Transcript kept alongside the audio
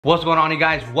What's going on, you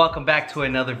guys? Welcome back to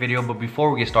another video. But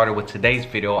before we get started with today's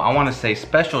video, I want to say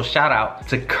special shout out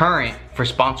to Current for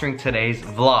sponsoring today's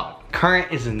vlog.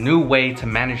 Current is a new way to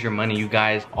manage your money, you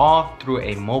guys, all through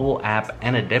a mobile app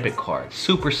and a debit card.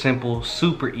 Super simple,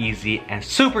 super easy, and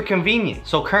super convenient.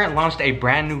 So Current launched a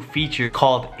brand new feature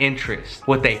called Interest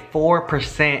with a 4%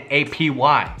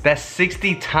 APY. That's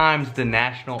 60 times the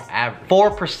national average.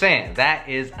 4%, that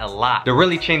is a lot. They're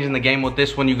really changing the game with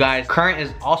this one, you guys. Current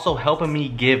is also helping me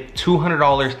give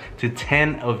 $200 to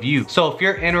 10 of you. So if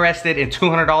you're interested in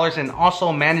 $200 and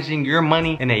also managing your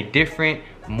money in a different,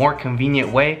 more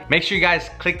convenient way, make sure you guys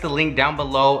click the link down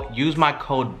below. Use my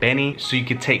code Benny so you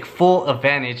can take full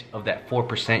advantage of that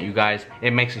 4%, you guys.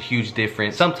 It makes a huge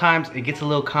difference. Sometimes it gets a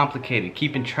little complicated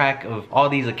keeping track of all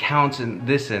these accounts and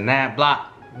this and that, blah,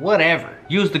 whatever.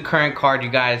 Use the Current card, you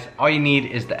guys. All you need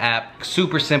is the app.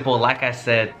 Super simple, like I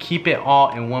said. Keep it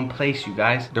all in one place, you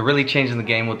guys. They're really changing the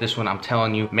game with this one, I'm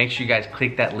telling you. Make sure you guys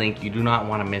click that link. You do not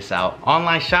want to miss out.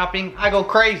 Online shopping, I go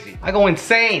crazy. I go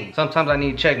insane. Sometimes I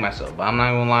need to check myself, but I'm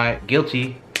not gonna lie.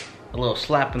 Guilty. A little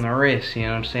slap in the wrist, you know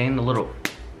what I'm saying? A little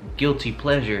guilty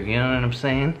pleasure, you know what I'm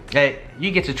saying? Hey,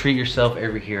 you get to treat yourself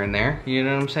every here and there, you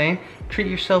know what I'm saying? Treat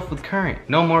yourself with Current.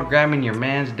 No more grabbing your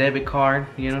man's debit card,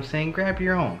 you know what I'm saying? Grab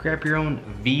your own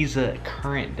Visa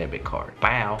Current debit card.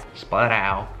 Bow, splat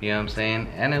out, you know what I'm saying?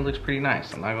 And it looks pretty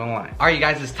nice, I'm not gonna lie. All right, you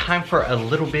guys, it's time for a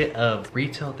little bit of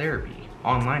retail therapy.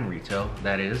 Online retail,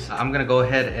 that is. I'm gonna go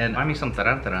ahead and buy me some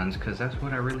tarantarans because that's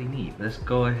what I really need. Let's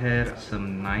go ahead,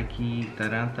 some Nike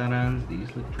tarantarans.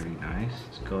 These look pretty nice.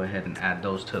 Let's go ahead and add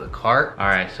those to the cart. All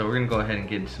right, so we're gonna go ahead and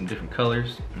get some different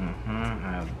colors. I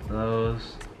have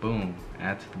those. Boom,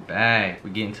 add to the bag.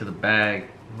 We get into the bag,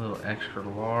 a little extra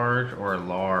large or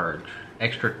large.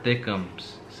 Extra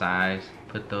thickums size.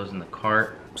 Put those in the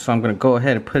cart. So I'm gonna go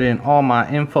ahead and put in all my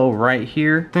info right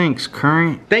here. Thanks,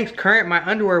 Current. Thanks, Current. My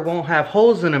underwear won't have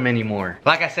holes in them anymore.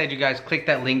 Like I said, you guys, click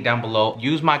that link down below.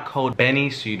 Use my code Benny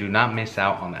so you do not miss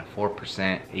out on that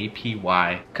 4%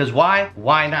 APY. Cause why?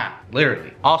 Why not?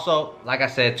 Literally. Also, like I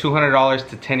said, $200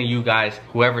 to 10 of you guys,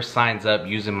 whoever signs up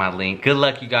using my link. Good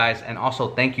luck, you guys. And also,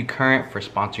 thank you, Current, for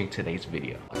sponsoring today's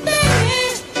video.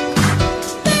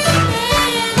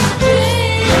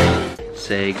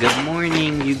 Say good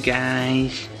morning, you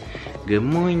guys. Good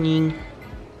morning.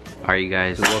 Alright, you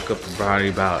guys, woke up probably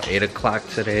about 8 o'clock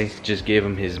today. Just gave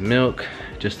him his milk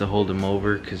just to hold him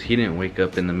over because he didn't wake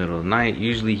up in the middle of the night.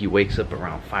 Usually he wakes up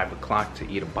around 5 o'clock to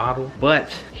eat a bottle, but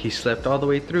he slept all the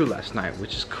way through last night,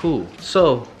 which is cool.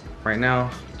 So right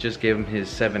now, just gave him his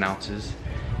 7 ounces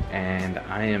and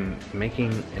I am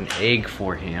making an egg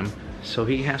for him so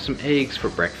he can have some eggs for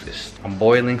breakfast. I'm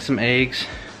boiling some eggs.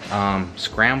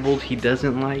 Scrambled he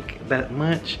doesn't like that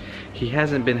much. He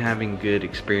hasn't been having good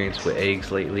experience with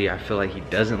eggs lately. I feel like he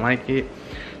doesn't like it,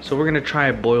 so we're gonna try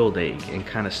a boiled egg and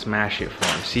kind of smash it for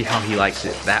him, see how he likes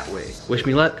it that way. Wish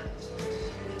me luck.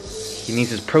 He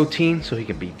needs his protein so he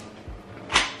can be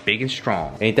big and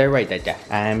strong. Ain't that right, Dada?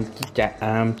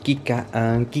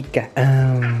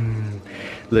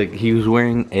 Look, he was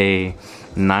wearing a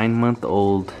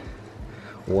 9-month-old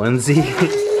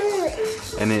onesie.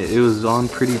 And it was on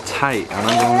pretty tight, I'm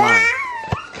not gonna lie.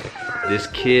 This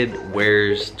kid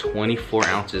wears 24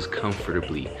 ounces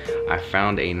comfortably. I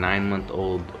found a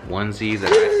 9-month-old onesie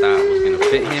that I thought was gonna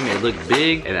fit him. It looked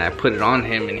big, and I put it on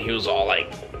him, and he was all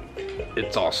like,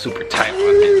 it's all super tight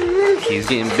on him. He's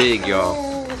getting big,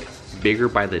 y'all. Bigger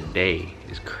by the day.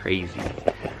 It's crazy.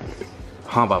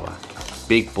 Huh, Baba?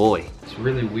 Big boy. It's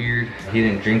really weird. He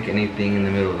didn't drink anything in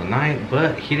the middle of the night,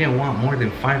 but he didn't want more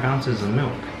than 5 ounces of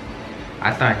milk.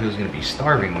 I thought he was gonna be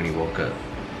starving when he woke up.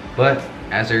 But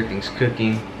as everything's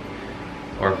cooking,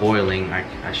 or boiling,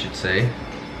 I should say,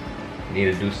 need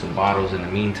to do some bottles in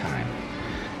the meantime.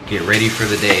 Get ready for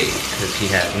the day, because he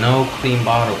has no clean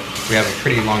bottle. We have a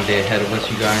pretty long day ahead of us,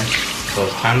 you guys, so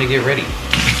it's time to get ready.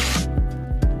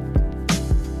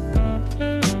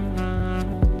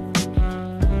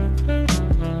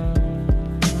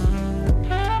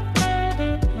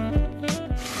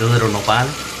 The little nopal.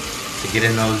 To get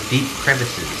in those deep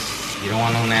crevices. You don't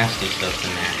want no nasty stuff in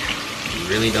there. You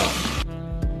really don't.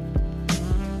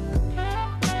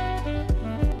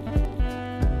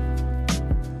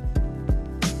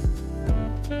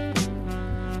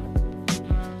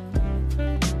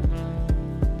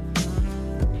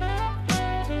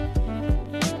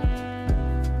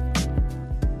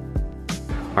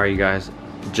 Alright, you guys,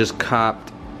 just copped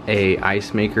a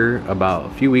ice maker about a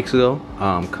few weeks ago.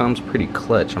 Comes pretty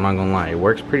clutch, I'm not gonna lie. It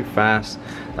works pretty fast.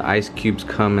 The ice cubes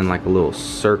come in like a little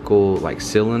circle, like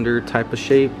cylinder type of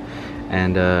shape.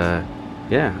 And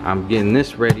yeah, I'm getting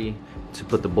this ready to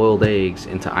put the boiled eggs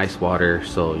into ice water,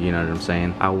 so you know what I'm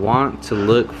saying. I want to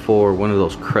look for one of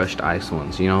those crushed ice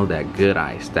ones, you know, that good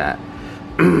ice, that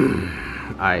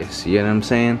ice, you know what I'm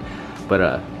saying.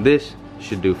 But this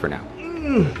should do for now.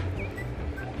 You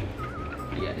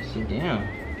gotta sit down.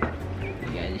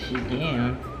 You gotta sit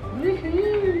down.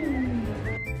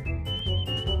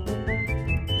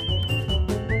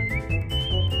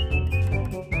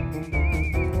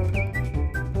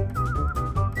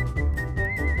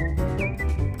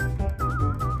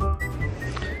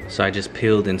 So I just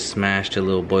peeled and smashed a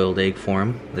little boiled egg for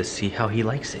him. Let's see how he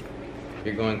likes it.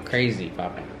 You're going crazy,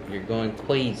 Papa. You're going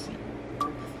crazy.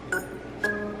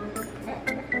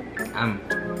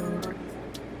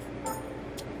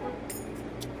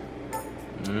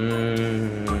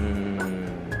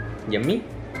 Yummy?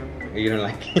 You don't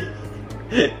like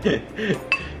it?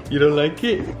 You don't like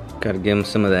it? Gotta give him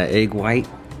some of that egg white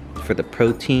for the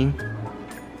protein.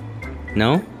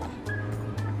 No?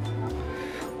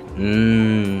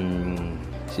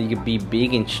 So you can be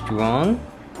big and strong?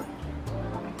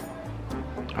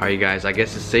 Alright guys, I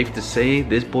guess it's safe to say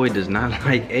this boy does not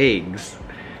like eggs.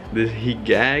 He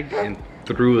gagged and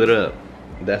threw it up.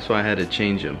 That's why I had to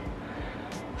change him.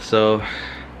 So,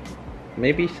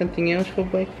 maybe something else for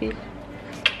breakfast?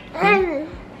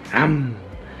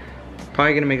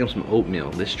 Probably gonna make him some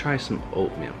oatmeal. Let's try some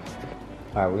oatmeal.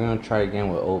 Alright, we're gonna try again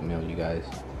with oatmeal, you guys.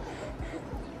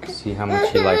 See how much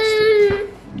he likes it.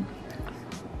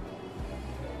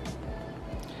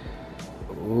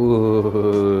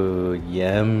 Ooh,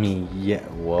 yummy. Yeah.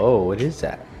 Whoa, what is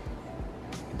that?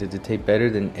 Does it taste better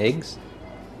than eggs?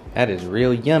 That is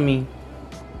real yummy.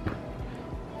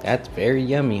 That's very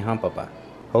yummy, huh, Papa?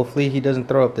 Hopefully he doesn't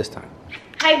throw up this time.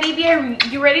 Hi, baby. Are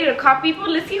you ready to call people?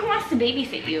 Let's see who wants to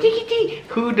babysit you.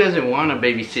 Who doesn't want to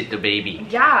babysit the baby?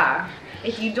 Yeah.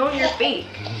 If you don't, you're fake.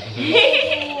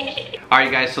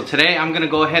 Alright guys, so today I'm gonna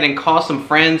go ahead and call some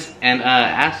friends and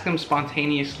ask them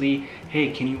spontaneously,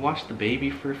 hey, can you watch the baby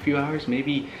for a few hours?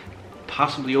 Maybe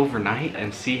possibly overnight,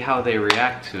 and see how they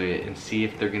react to it and see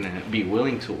if they're gonna be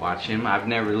willing to watch him. I've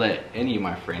never let any of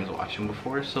my friends watch him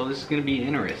before, so this is gonna be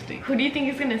interesting. Who do you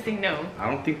think is gonna say no? I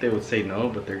don't think they would say no,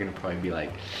 but they're gonna probably be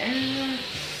like,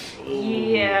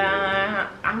 yeah,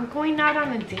 I'm going out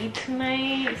on a date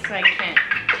tonight, so I can't.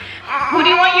 Who do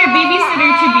you want your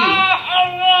babysitter to be?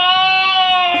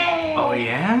 oh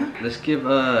yeah? Let's give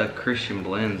Christian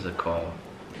Blends a call.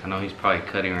 I know he's probably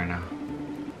cutting right now.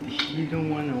 He don't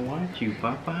want to watch you,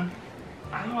 Papa.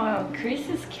 Oh, Chris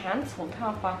is canceled,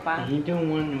 huh, Papa? He don't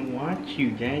want to watch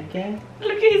you, Dad.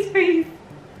 Look at his face.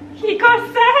 He got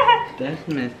sad. That's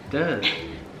messed up.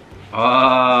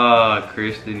 Oh,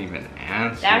 Chris didn't even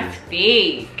answer. That's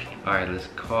fake. All right, let's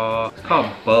call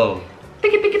Bo.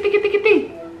 Pick it.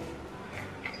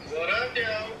 What up, yo?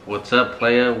 What's up,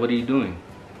 playa? What are you doing?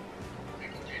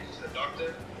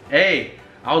 Hey,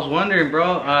 I was wondering,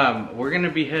 bro. We're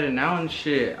gonna be heading out and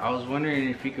shit. I was wondering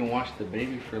if you can watch the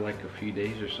baby for like a few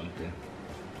days or something.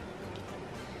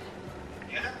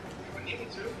 Yeah, if you need me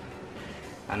to.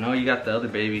 I know you got the other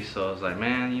babies, so I was like,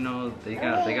 man, you know, they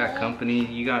got company.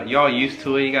 Y'all used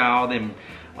to it. You got all them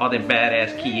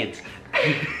badass kids.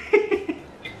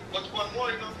 What's one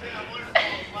more? You know what I'm saying? I wanted to go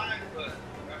five, but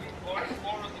I mean,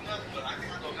 four was enough. But I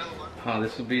think I'll go another one. Oh,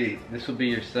 this will be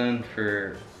your son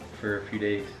for a few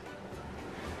days.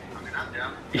 I mean, I'm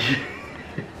down.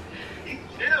 He's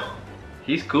chill.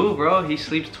 He's cool, bro. He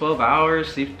sleeps 12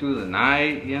 hours, sleeps through the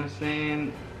night. You know what I'm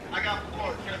saying? I got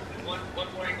four. Trust me. One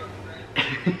more ain't gonna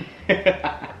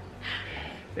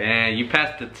do. Man, you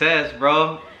passed the test,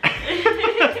 bro.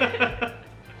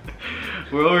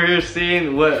 We're over here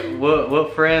seeing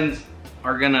what friends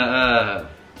are gonna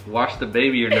watch the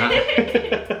baby or not.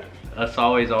 Us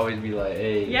always be like,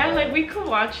 hey. Yeah, like we could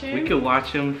watch him. We could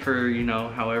watch him for, you know,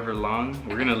 however long.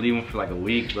 We're gonna leave him for like a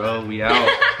week, bro. We out.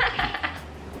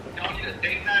 Y'all need a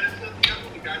date night or something?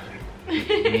 We got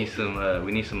you.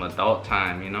 We need some adult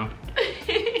time, you know. Yes,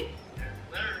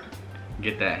 sir.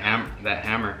 Get that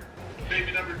hammer.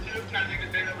 Baby number 2. Trying to make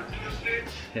a baby number 2 and shit.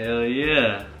 Hell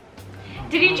yeah.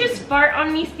 Did he just fart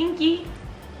on me, Stinky?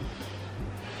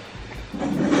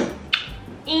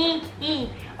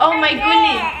 Oh my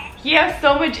goodness. He has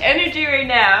so much energy right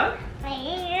now.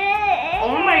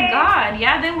 Oh my god.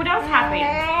 Yeah, then what else happened?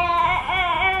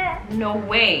 No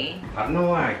way. I don't know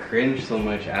why I cringe so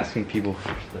much asking people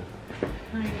for stuff.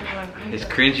 It's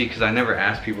cringy because I never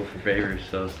ask people for favors,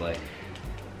 so it's like,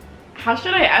 how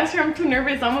should I ask her? I'm too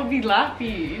nervous. I'm gonna be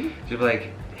laughing. just be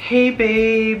like, hey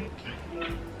babe.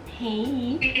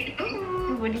 Hey.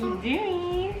 What are you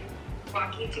doing?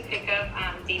 Walking to pick up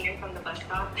Damien from the bus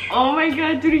stop. Oh my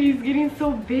god, dude, he's getting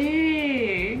so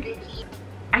big.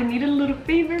 I need a little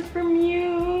favor from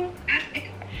you.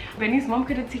 Benny's mom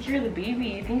couldn't take care of the baby.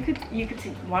 You think you could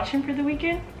watch him for the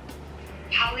weekend?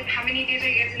 How many days are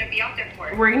you guys gonna be out there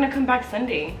for? We're gonna come back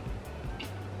Sunday.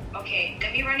 Okay,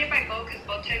 let me run it by Bo, because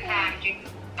Bo took Jake's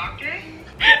doctor.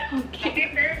 Okay. Let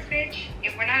me first, bitch.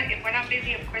 If we're not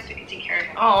busy, of course we can take care of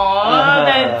him. Oh,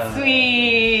 that's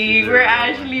sweet. We're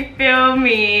actually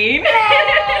filming.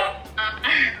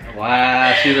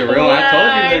 Wow, she's a real one. I told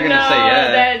you they're gonna say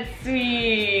yeah. That's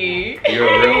sweet. You're a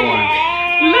real one.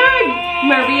 Look,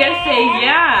 Maria say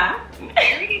yeah.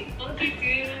 I already told you,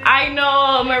 dude. I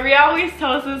know. Maria always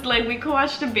tells us like we could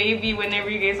watch the baby whenever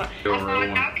you guys want. You're a real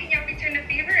one. How can y'all return the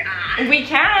favor? We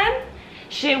can.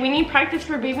 Shit, we need practice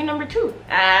for baby number 2.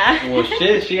 Well,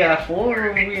 shit, she got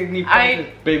 4. We need practice.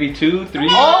 Baby 2, 3.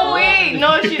 Oh wait, no,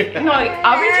 I'll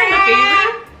return the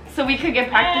favor so we could get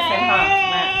practice in, huh?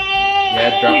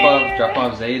 Yeah, drop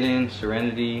off Zayden,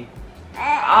 Serenity.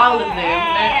 All of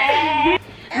them.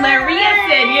 Maria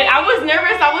said, yeah, I was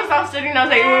nervous. I was out sitting. I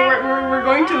was like, we're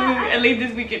going to LA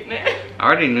this weekend. I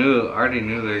already knew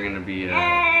they're gonna be.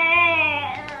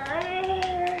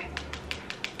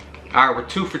 All right, we're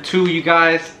 2 for 2, you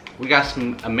guys. We got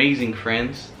some amazing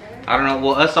friends. I don't know.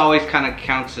 Well, us always kind of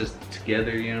counts as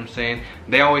together. You know what I'm saying?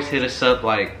 They always hit us up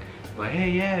like,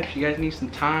 hey, yeah, if you guys need some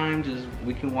time,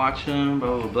 we can watch them,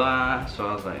 blah blah blah. So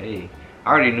I was like, hey. I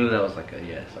already knew that was like a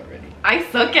yes already. I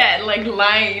suck at like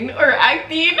lying or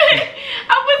acting.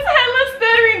 I was hella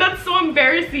stuttering. That's so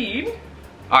embarrassing.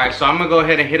 Alright, so I'm gonna go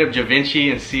ahead and hit up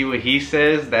Javinci and see what he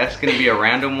says. That's gonna be a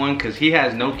random one because he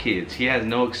has no kids. He has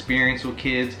no experience with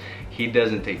kids. He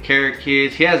doesn't take care of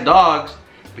kids. He has dogs,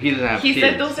 but he doesn't have kids. He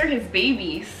said those are his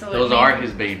babies. So those are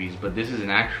his babies, but this is an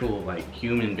actual like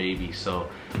human baby. So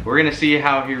we're gonna see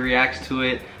how he reacts to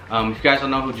it. If you guys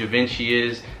don't know who Javinci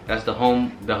is, that's the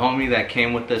homie that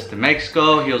came with us to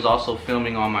Mexico. He was also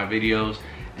filming all my videos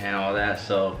and all that.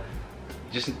 So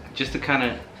just to kind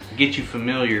of get you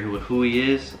familiar with who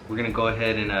he is, we're gonna go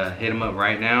ahead and hit him up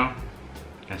right now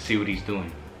and see what he's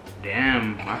doing.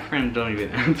 Damn, my friends don't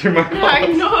even answer my calls. I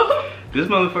know. This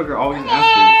motherfucker always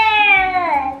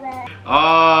answers.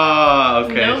 Oh,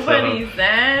 okay. Nobody's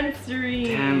answering.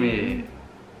 Damn it.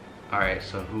 All right,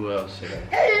 so who else should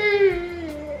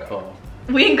I call?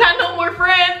 We ain't got no more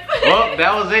friends. Well,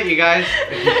 that was it, you guys.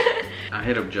 I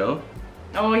hit up Joe.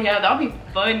 Oh yeah, that'll be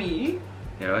funny.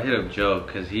 Yeah, I hit up Joe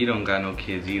because he don't got no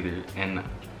kids either, and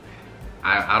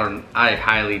I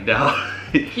highly doubt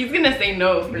he's gonna say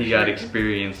no for he sure. got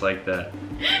experience like that.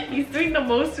 He's doing the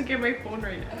most to get my phone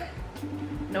right now.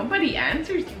 Nobody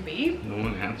answers you, babe. No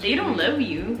one answers. They don't love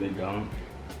you. They don't.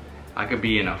 I could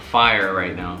be in a fire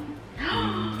right now.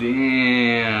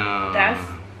 Damn.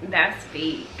 That's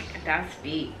fake. That's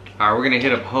fake. All right, we're gonna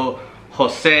hit up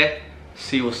Jose,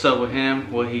 see what's up with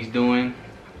him, what he's doing.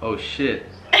 Oh shit.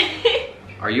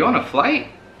 Are you on a flight?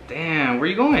 Damn, where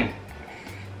you going?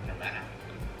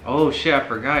 Oh shit, I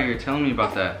forgot you were telling me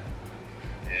about that.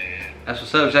 Yeah. That's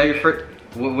what's up. Is that your first?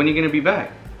 When are you gonna be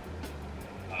back?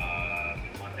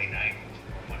 Monday night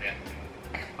or Monday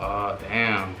afternoon. Oh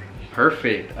damn,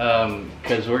 perfect.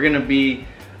 Because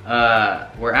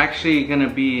we're actually gonna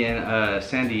be in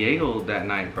San Diego that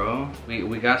night, bro.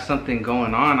 We got something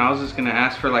going on. I was just gonna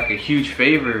ask for like a huge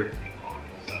favor.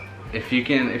 If you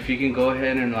can go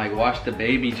ahead and like watch the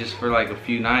baby just for like a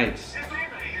few nights.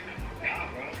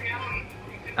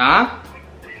 Huh?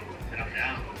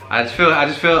 I just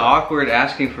feel awkward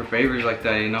asking for favors like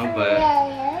that, you know, but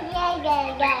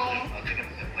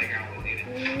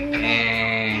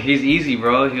and he's easy,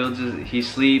 bro. He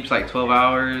sleeps like 12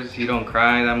 hours. He don't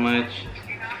cry that much.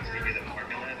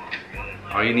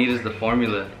 All you need is the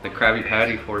formula, the Krabby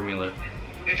Patty formula.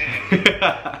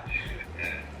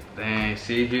 Dang,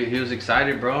 see, he was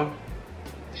excited, bro.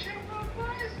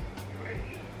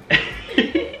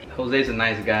 Jose's a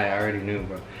nice guy, I already knew,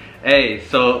 bro. Hey,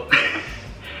 so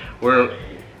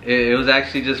it was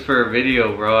actually just for a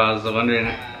video, bro. I was wondering,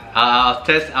 I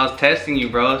was testing you,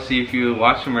 bro, see if you would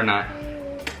watch him or not.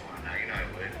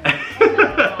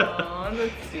 Aww,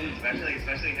 that's sweet.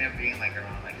 Especially him being like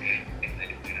around like 8,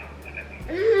 you know, like I think.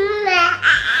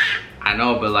 I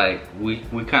know, but like we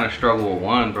kind of struggle with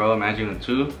 1, bro. Imagine with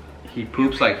 2. He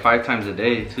poops like 5 times a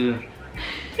day too.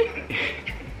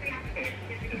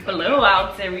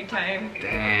 Blowouts every time.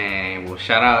 Dang. Well,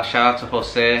 shout out to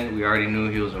Jose. We already knew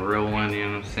he was a real one. You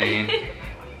know what I'm saying?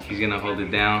 He's gonna hold it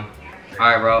down.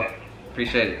 All right, bro.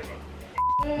 Appreciate it.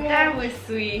 That was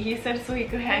sweet. He said so he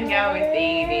could hang out with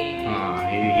Davey.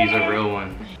 He's a real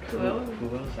one. Who else?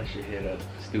 Who else I should hit up?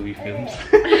 Stewie Films.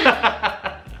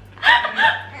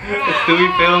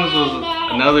 Stewie Films was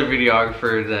another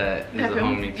videographer that is a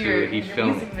homie too. He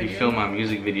filmed my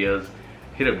music videos.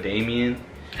 Hit up Damien.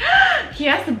 He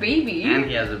has a baby. And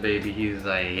he has a baby. He's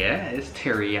like, yeah, it's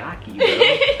teriyaki,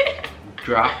 bro.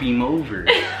 Drop him over.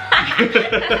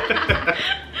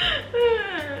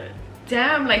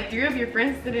 Damn, like 3 of your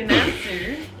friends didn't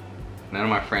answer. None of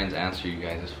my friends answer you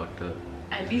guys. It's fucked up.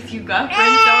 At least you got friends.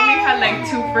 I only had like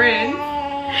 2 friends.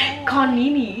 Call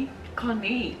Nini. Call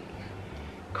Nate.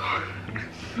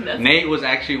 Nate was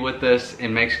actually with us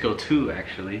in Mexico too,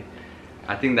 actually.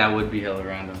 I think that would be hella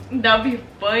random. That'd be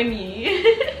funny.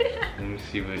 Let me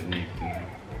see what Nate did.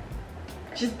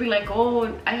 Just be like,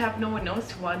 oh, I have no one else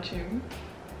to watch him.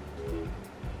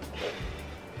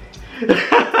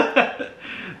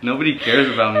 Nobody cares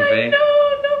about me, babe.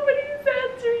 No, nobody's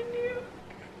answering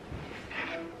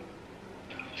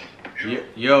you.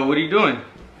 Yo, what are you doing?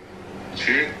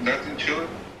 Shit, nothing, chilling.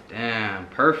 Damn,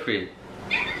 perfect.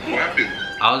 What happened?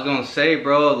 I was gonna say,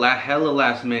 bro, hella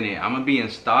last minute. I'm gonna be in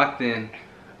Stockton,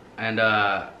 and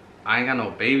I ain't got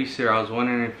no babysitter. I was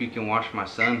wondering if you can watch my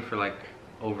son for like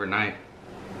overnight.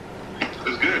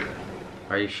 It's good.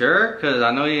 Are you sure? Cause I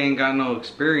know you ain't got no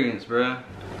experience, bro.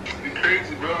 You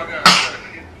crazy, bro? I got a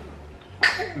kid.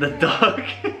 The dog.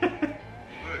 Look.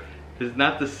 It's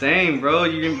not the same, bro. No,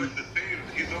 it's the same.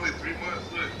 He's only 3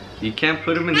 months. Look. You can't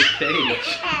put him in the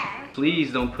cage.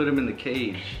 Please don't put him in the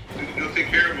cage. You'll take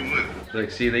care of him. Look. Like,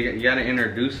 see, you gotta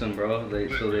introduce them, bro. So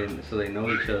they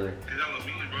know each other. He's all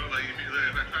mean, bro. Like if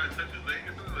I try to touch his leg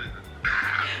or something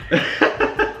like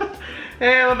that.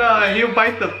 Hell no, he'll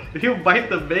bite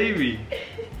the baby.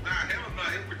 Nah, hell no,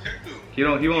 he'll protect him.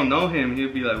 He won't know him.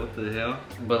 He'll be like, what the hell?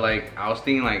 But like, I was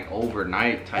thinking like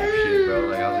overnight type shit, bro.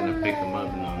 Like I was gonna pick him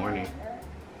up in the morning.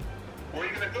 Where are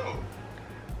you gonna go?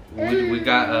 We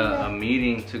got a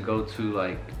meeting to go to,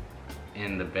 like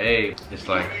in the Bay. It's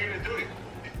like When are you gonna do it?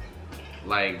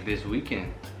 like this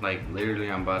weekend. Like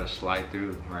literally, I'm about to slide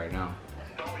through right now.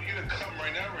 No, you're gonna come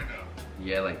right now.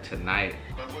 Yeah, like tonight.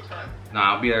 Like what time?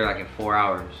 Nah, I'll be there like in 4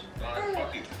 hours. Alright,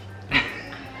 fuck it.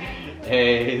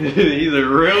 Hey, he's a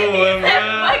real one, bro.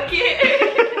 Fuck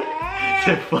it.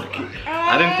 Said fuck it.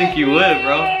 I didn't think you would,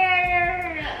 bro.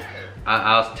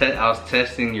 I was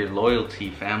testing your loyalty,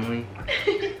 family.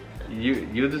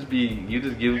 You just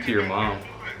give it to your mom.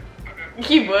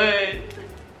 He would.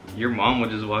 Your mom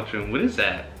would just watch him. What is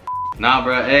that? Nah,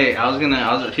 bro. Hey, I was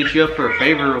gonna hit you up for a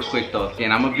favor real quick though.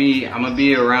 And I'm gonna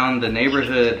be around the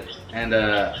neighborhood, and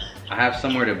I have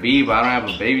somewhere to be, but I don't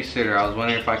have a babysitter. I was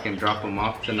wondering if I can drop him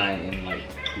off tonight, and like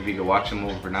if you could watch him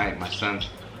overnight, my son.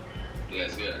 Yeah,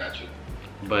 it's good. I got you.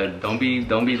 But don't be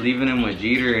leaving him with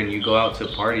Jeter and you go out to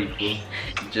party, fool.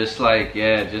 Just like,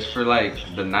 yeah, just for like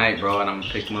the night, bro, and I'm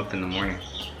gonna pick him up in the morning.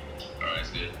 Alright, it's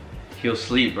good. He'll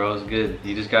sleep, bro. It's good.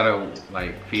 You just gotta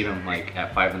like feed him like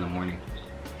at 5 in the morning.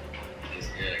 It's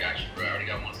good. I got you, bro. I already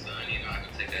got one son. You know, I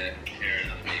can take that care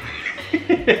of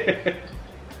another baby.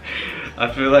 I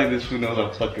feel like this fool knows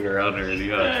I'm fucking around already,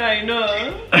 huh? I know.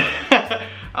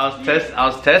 I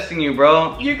was testing you,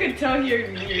 bro. You could tell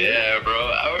you're weird. Yeah, bro.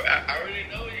 I already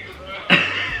know you,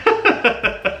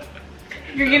 bro.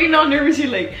 You're getting all nervous.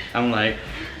 You're like,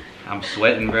 I'm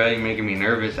sweating, bro. You're making me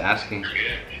nervous asking.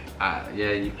 Yeah.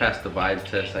 Yeah, you passed the vibe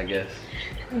test, I guess.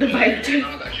 the vibe. You know,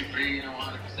 I got you free, you know,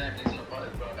 100%. Things in the body,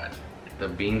 bro. I got you. The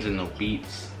beans and the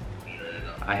beats. Sure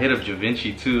enough. I hit up Da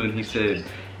Vinci too, and he said,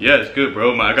 yeah, it's good,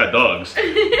 bro. I got dogs.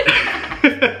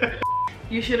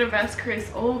 You should have asked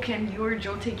Chris, oh, can you or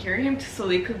Joe take care of him so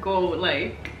they could go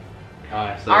like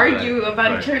argue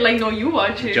about each other? Like, no, you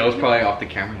watch it. Joe's probably off the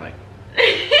camera like.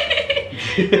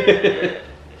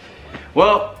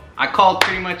 Well, I called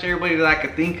pretty much everybody that I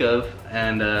could think of,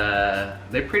 and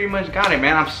they pretty much got it,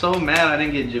 man. I'm so mad I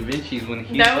didn't get Da Vinci's when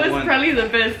he that was probably the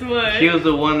best one. He was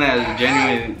the one that was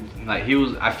genuine, like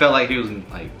I felt like he was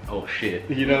like, oh shit,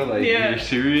 you know, like yeah. You're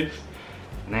serious?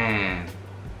 Man.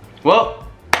 Well,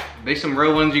 they some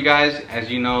real ones, you guys. As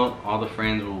you know, all the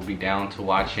friends will be down to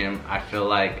watch him. I feel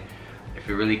like if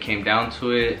it really came down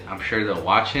to it, I'm sure they'll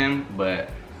watch him, but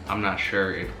I'm not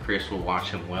sure if Chris will watch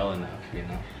him well enough, you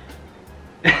know.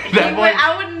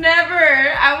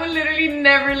 I would literally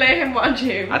never let him watch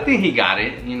him. I think he got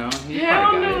it, you know. He Hell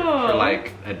probably got no. it for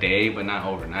like a day, but not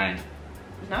overnight.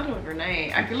 Not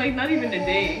overnight. I feel like not even a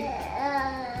day.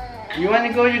 You want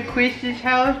to go to Chris's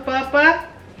house, Papa?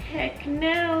 Heck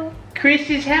no.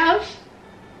 Chris's house?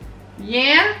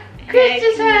 Yeah?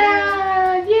 Chris's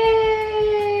house!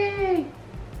 Yay!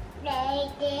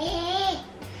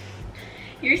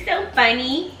 You're so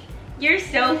funny. You're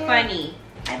so funny.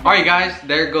 Alright guys,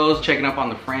 there goes checking up on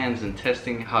the friends and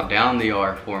testing how down they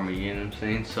are for me, you know what I'm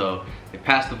saying? So they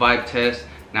passed the vibe test.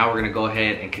 Now we're gonna go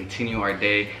ahead and continue our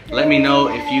day. Let me know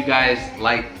if you guys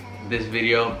like this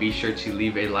video, be sure to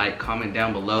leave a like, comment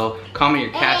down below, comment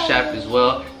your Cash App as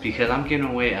well, because I'm giving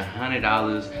away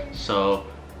 $100. So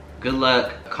good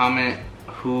luck. Comment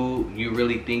who you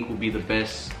really think will be the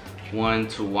best one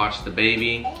to watch the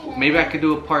baby. Maybe I could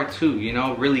do a part 2, you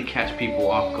know, really catch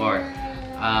people off guard.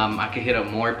 I could hit up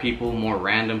more people, more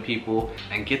random people,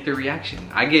 and get their reaction.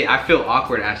 I feel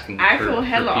awkward asking. I feel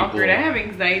hella awkward. I have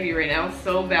anxiety right now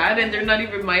so bad, and they're not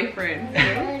even my friends.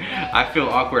 I feel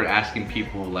awkward asking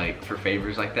people like for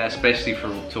favors like that, especially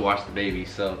to watch the baby.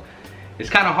 So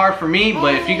it's kind of hard for me,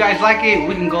 but if you guys like it,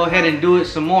 we can go ahead and do it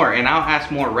some more, and I'll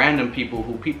ask more random people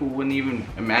who people wouldn't even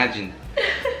imagine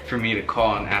for me to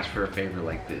call and ask for a favor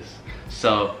like this.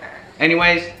 So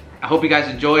anyways, I hope you guys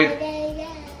enjoyed,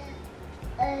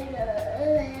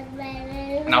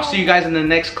 and I'll see you guys in the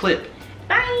next clip.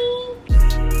 Bye.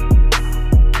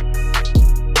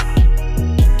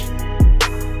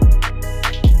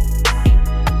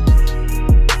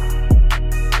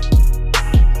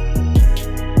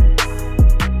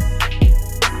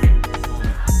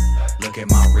 Look at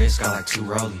my wrist, got like 2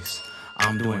 rollies.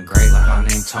 I'm doing great like my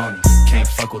name Tony. Can't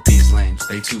fuck with these lames,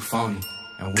 they too phony.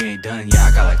 And we ain't done, yeah,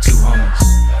 I got like 2 homies.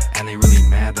 And they really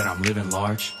mad that I'm living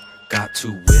large. Got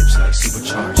 2 whips and they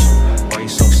supercharged. Why you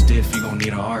so stiff, you gon'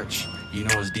 need an arch. You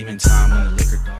know it's demon time when the liquor dark.